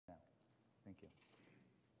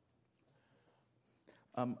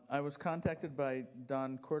I was contacted by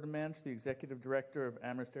Don Courtemance, the Executive Director of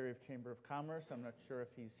Amherst Area Chamber of Commerce. I'm not sure if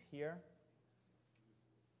he's here.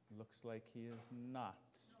 Looks like he is not.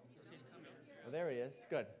 Oh, there he is.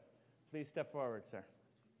 Good. Please step forward, sir.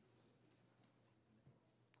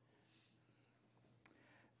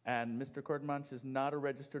 And Mr. Courtemance is not a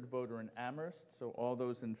registered voter in Amherst, so all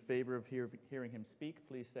those in favor of hearing him speak,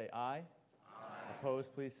 please say aye. Aye.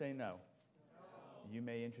 Opposed, please say no. You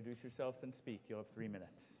may introduce yourself and speak. You'll have 3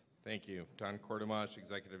 minutes. Thank you. Don Courtemance,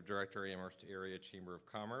 Executive Director, Amherst Area Chamber of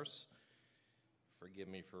Commerce. Forgive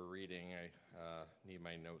me for reading. I need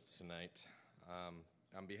my notes tonight.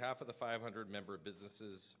 On behalf of the 500 member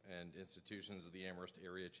businesses and institutions of the Amherst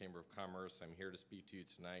Area Chamber of Commerce, I'm here to speak to you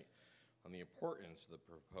tonight on the importance of the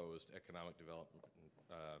proposed Economic Development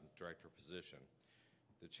Director position.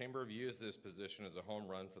 The Chamber views this position as a home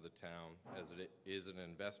run for the town, as it is an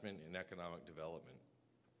investment in economic development.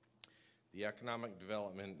 The economic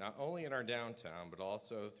development, not only in our downtown, but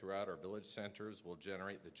also throughout our village centers, will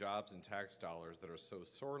generate the jobs and tax dollars that are so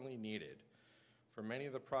sorely needed for many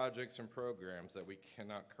of the projects and programs that we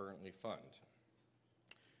cannot currently fund.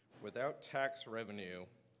 Without tax revenue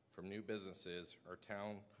from new businesses, our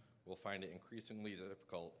town will find it increasingly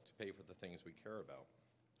difficult to pay for the things we care about.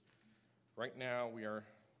 Right now, we are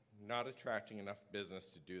not attracting enough business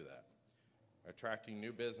to do that. Attracting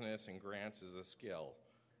new business and grants is a skill.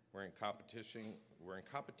 We're in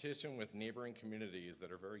competition with neighboring communities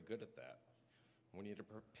that are very good at that. We need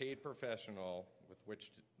a paid professional with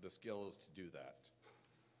which the skill is to do that.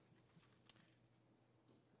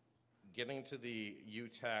 Getting to the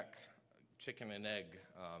UTAC chicken and egg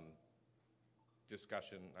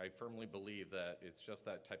discussion, I firmly believe that it's just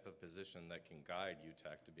that type of position that can guide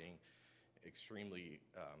UTAC to being extremely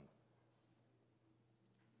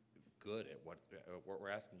good at what we're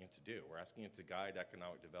asking it to do. We're asking it to guide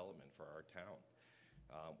economic development for our town.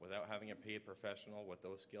 Without having a paid professional with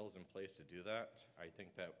those skills in place to do that, I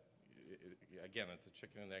think that, again, it's a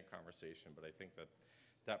chicken and egg conversation, but I think that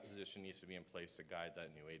that position needs to be in place to guide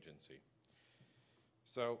that new agency.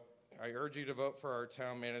 So I urge you to vote for our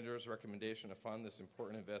town manager's recommendation to fund this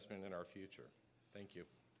important investment in our future. Thank you.